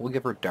see it. We'll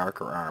give her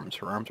darker arms.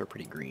 Her arms are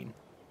pretty green.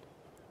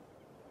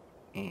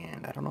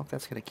 And I don't know if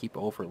that's going to keep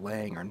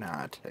overlaying or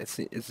not. It's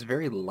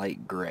very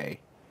light gray.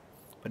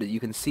 But you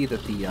can see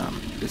that the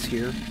this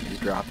here is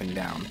dropping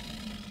down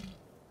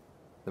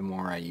the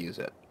more I use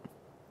it.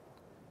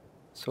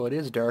 So it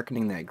is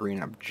darkening that green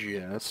up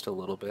just a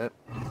little bit.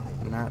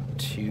 Not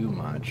too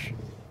much.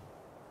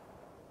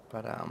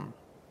 But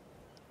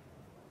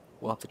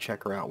we'll have to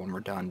check her out when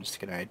we're done just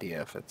to get an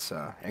idea if it's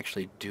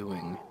actually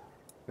doing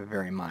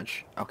very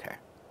much. Okay,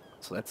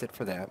 so that's it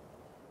for that.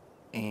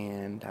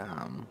 And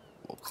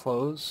we'll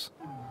close.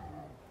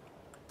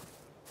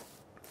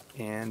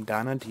 And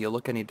Donna, do you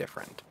look any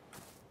different?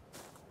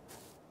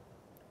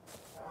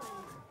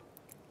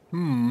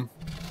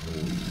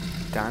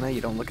 Donna, you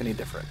don't look any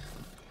different.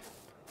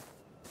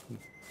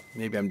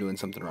 Maybe I'm doing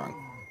something wrong.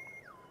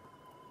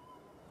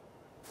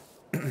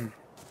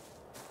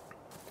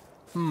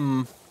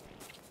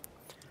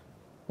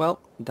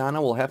 Well,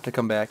 Donna, we'll have to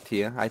come back to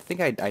you. I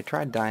think I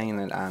tried dyeing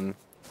it on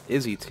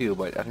Izzy too,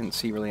 but I didn't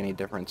see really any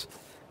difference.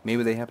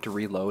 Maybe they have to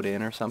reload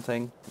in or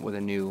something with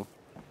a new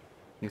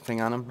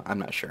thing on them. I'm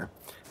not sure.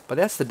 But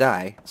that's the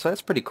dye, so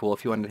that's pretty cool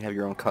if you wanted to have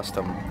your own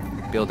custom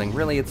building.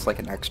 Really, it's like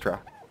an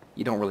extra.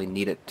 You don't really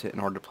need it in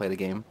order to play the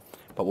game.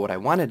 But what I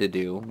wanted to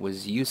do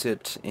was use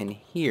it in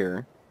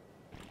here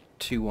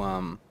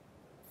to,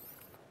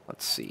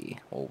 let's see,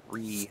 we'll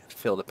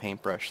refill the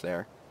paintbrush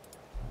there.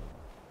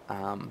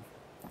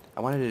 I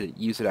wanted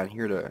to use it on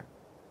here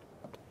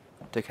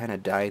to kind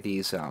of dye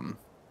these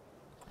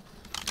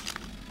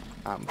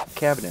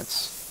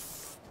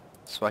cabinets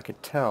so I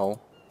could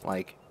tell,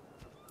 like,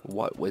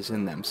 what was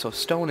in them. So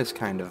stone is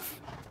kind of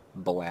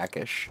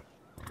blackish,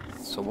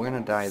 so we're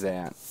going to dye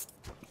that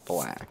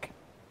black.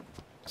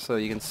 So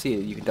you can see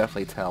it, you can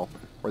definitely tell.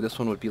 Where this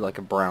one would be like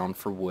a brown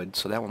for wood,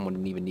 so that one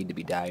wouldn't even need to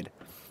be dyed.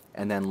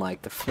 And then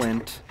like the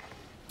flint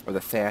or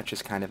the thatch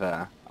is kind of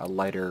a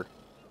lighter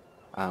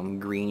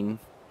green,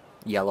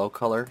 yellow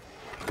color.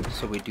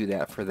 So we do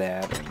that for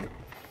that, and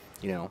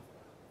you know,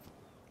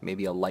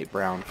 maybe a light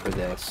brown for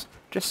this.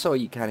 Just so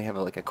you kind of have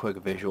like a quick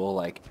visual,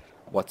 like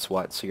what's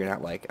what, so you're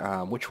not like,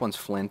 which one's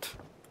flint,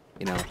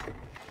 you know.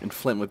 And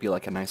flint would be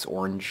like a nice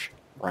orange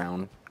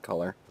brown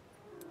color.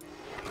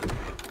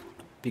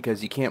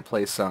 Because you can't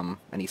place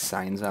any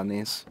signs on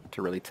these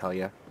to really tell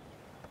you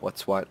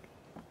what's what.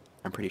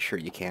 I'm pretty sure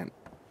you can't.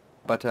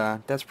 But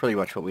that's pretty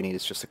much what we need,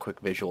 is just a quick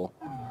visual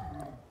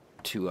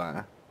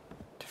to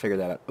figure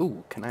that out.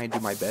 Ooh, can I do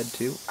my bed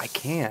too? I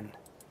can.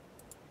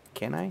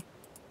 Can I?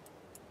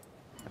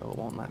 Oh, it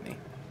won't let me.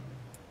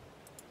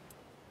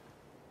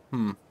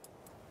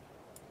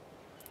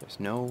 There's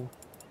no...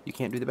 You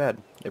can't do the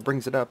bed. It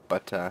brings it up,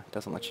 but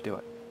doesn't let you do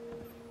it.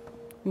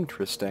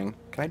 Interesting.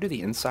 Can I do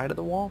the inside of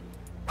the wall?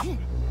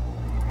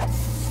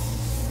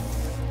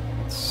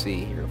 Let's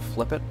see here.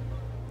 Flip it.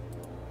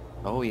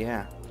 Oh,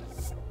 yeah.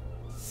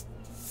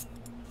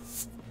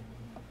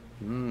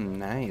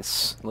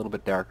 Nice. A little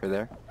bit darker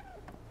there.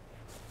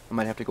 I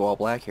might have to go all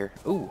black here.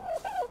 Ooh.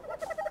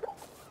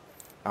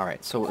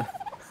 Alright, so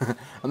I'm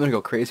gonna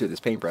go crazy with this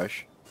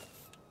paintbrush.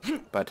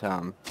 But,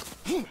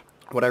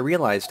 what I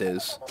realized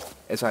is,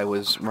 as I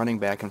was running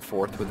back and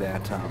forth with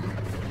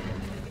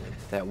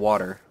that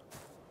water,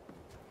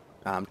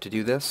 to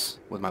do this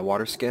with my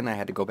water skin, I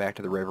had to go back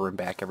to the river and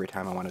back every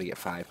time I wanted to get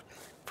 5.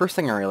 First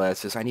thing I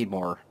realized is I need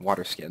more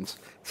water skins.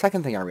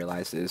 Second thing I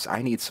realized is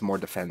I need some more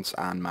defense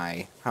on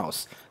my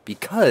house.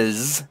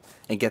 Because,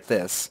 and get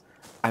this,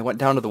 I went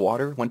down to the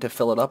water, went to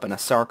fill it up, and a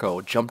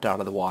Sarco jumped out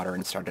of the water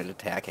and started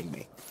attacking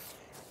me.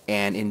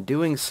 And in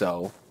doing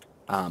so,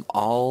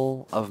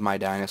 all of my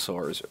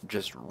dinosaurs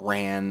just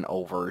ran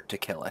over to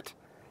kill it.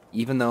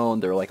 even though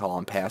they're like all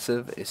on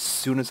passive, as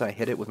soon as I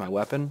hit it with my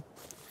weapon,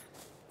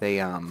 they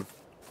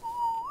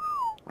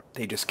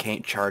just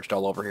can't charged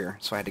all over here.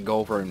 So I had to go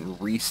over and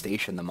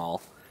restation them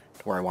all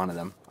to where I wanted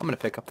them. I'm gonna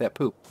pick up that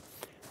poop.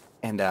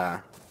 And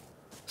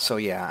so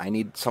yeah, I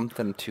need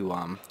something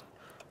to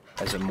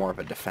as a more of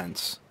a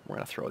defense. We're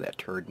gonna throw that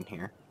turd in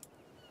here.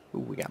 Ooh,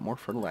 we got more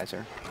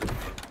fertilizer.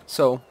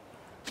 So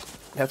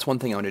that's one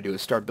thing I want to do,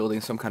 is start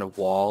building some kind of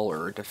wall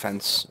or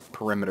defense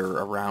perimeter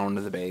around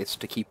the base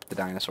to keep the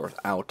dinosaurs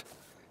out,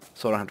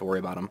 so I don't have to worry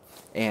about them.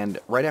 And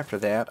right after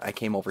that, I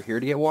came over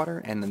here to get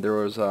water, and then there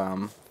was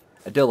a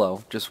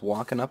dillo just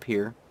walking up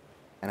here,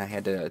 and I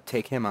had to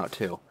take him out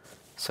too.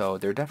 So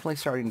they're definitely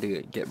starting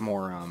to get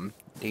more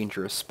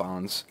dangerous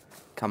spawns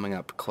coming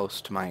up close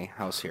to my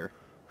house here,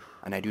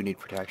 and I do need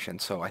protection.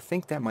 So I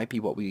think that might be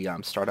what we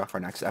start off our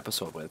next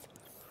episode with,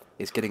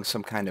 is getting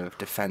some kind of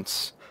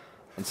defense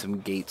and some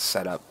gates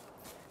set up.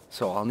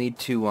 So I'll need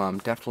to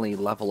definitely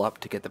level up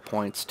to get the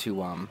points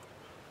to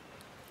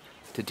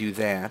do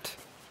that,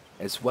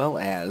 as well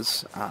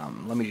as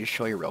let me just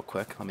show you real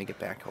quick. Let me get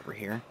back over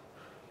here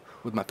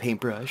with my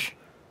paintbrush.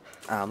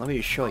 Let me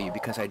just show you,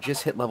 because I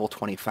just hit level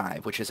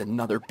 25, which is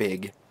another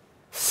big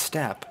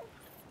step,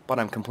 but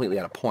I'm completely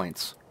out of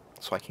points,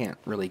 so I can't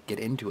really get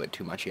into it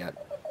too much yet.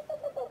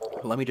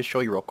 But let me just show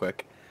you real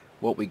quick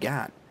what we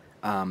got.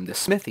 The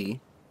smithy,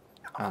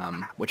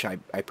 which I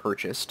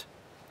purchased,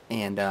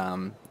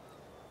 and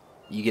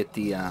you get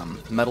the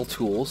metal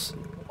tools,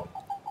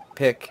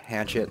 pick,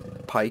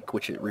 hatchet, pike,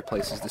 which it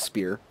replaces the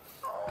spear.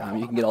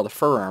 You can get all the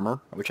fur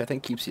armor, which I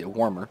think keeps you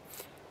warmer.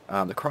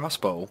 The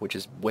crossbow, which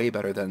is way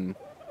better than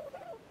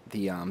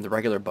the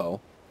regular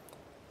bow,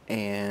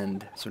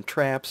 and some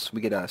traps.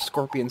 We get a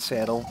scorpion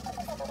saddle,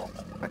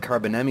 a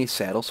carbonemi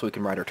saddle, so we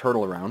can ride our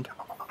turtle around,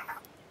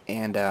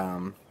 and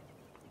a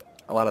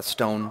lot of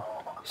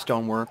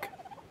stonework.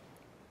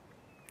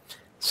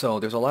 So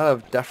there's a lot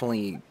of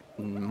definitely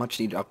much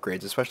needed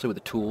upgrades, especially with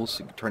the tools, so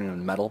you can turn it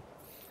into metal.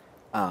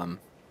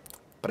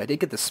 But I did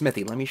get the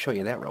smithy. Let me show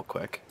you that real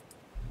quick.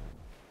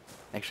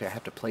 Actually, I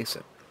have to place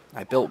it.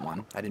 I built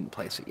one. I didn't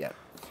place it yet.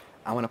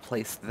 I want to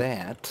place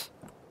that.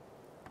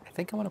 I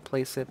think I want to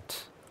place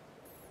it...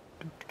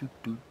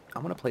 I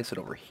want to place it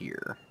over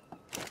here,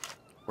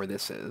 where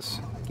this is.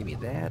 Give me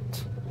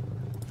that.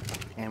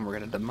 And we're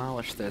going to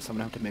demolish this. I'm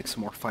going to have to make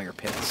some more fire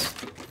pits.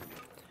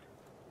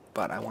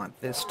 But I want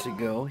this to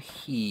go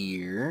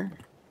here.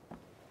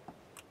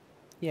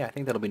 Yeah, I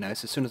think that'll be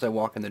nice. As soon as I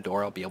walk in the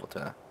door, I'll be able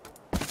to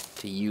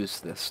use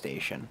this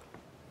station.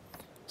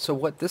 So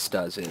what this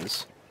does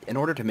is, in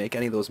order to make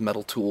any of those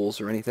metal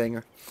tools or anything,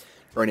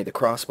 or any of the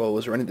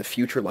crossbows, or any of the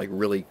future, like,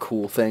 really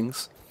cool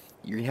things,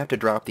 you have to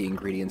drop the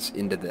ingredients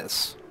into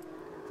this.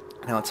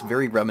 Now, it's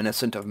very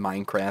reminiscent of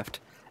Minecraft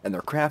and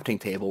their crafting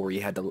table, where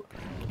you had to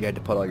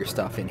put all your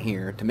stuff in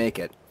here to make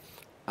it.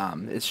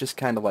 It's just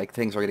kind of like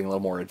things are getting a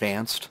little more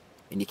advanced,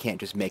 and you can't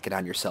just make it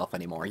on yourself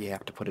anymore. You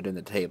have to put it in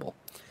the table.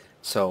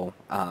 So,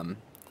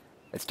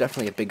 it's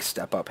definitely a big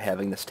step up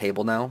having this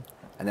table now,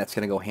 and that's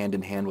going to go hand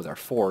in hand with our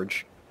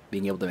forge,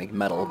 being able to make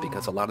metal,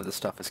 because a lot of this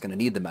stuff is going to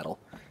need the metal.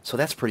 So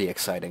that's pretty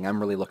exciting. I'm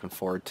really looking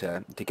forward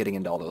to getting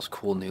into all those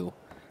cool new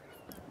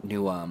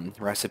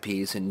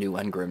recipes and new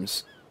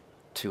engrams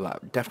to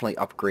definitely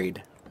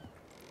upgrade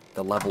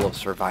the level of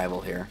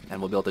survival here, and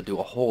we'll be able to do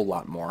a whole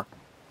lot more.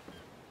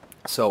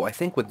 So I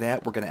think with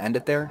that, we're going to end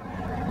it there.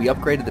 We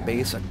upgraded the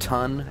base a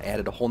ton,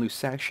 added a whole new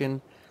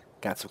section,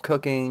 got some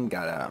cooking,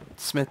 got a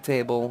smith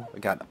table, we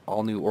got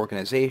all new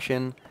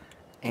organization,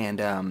 and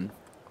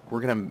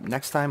we're going to,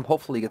 next time,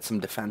 hopefully get some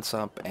defense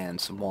up and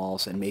some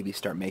walls, and maybe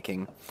start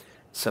making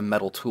some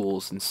metal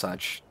tools and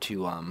such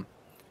to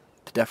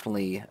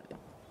definitely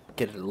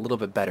get it a little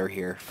bit better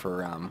here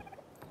for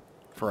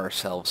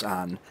ourselves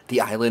on the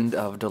Island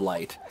of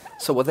Delight.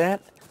 So with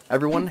that,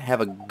 everyone,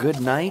 have a good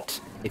night.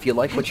 If you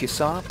like what you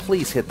saw,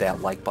 please hit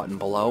that like button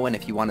below, and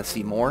if you want to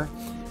see more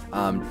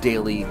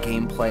daily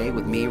gameplay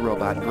with me,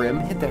 Robot.Grim,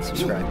 hit that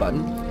subscribe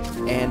button,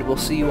 and we'll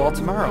see you all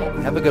tomorrow.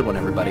 Have a good one,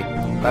 everybody.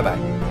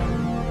 Bye-bye.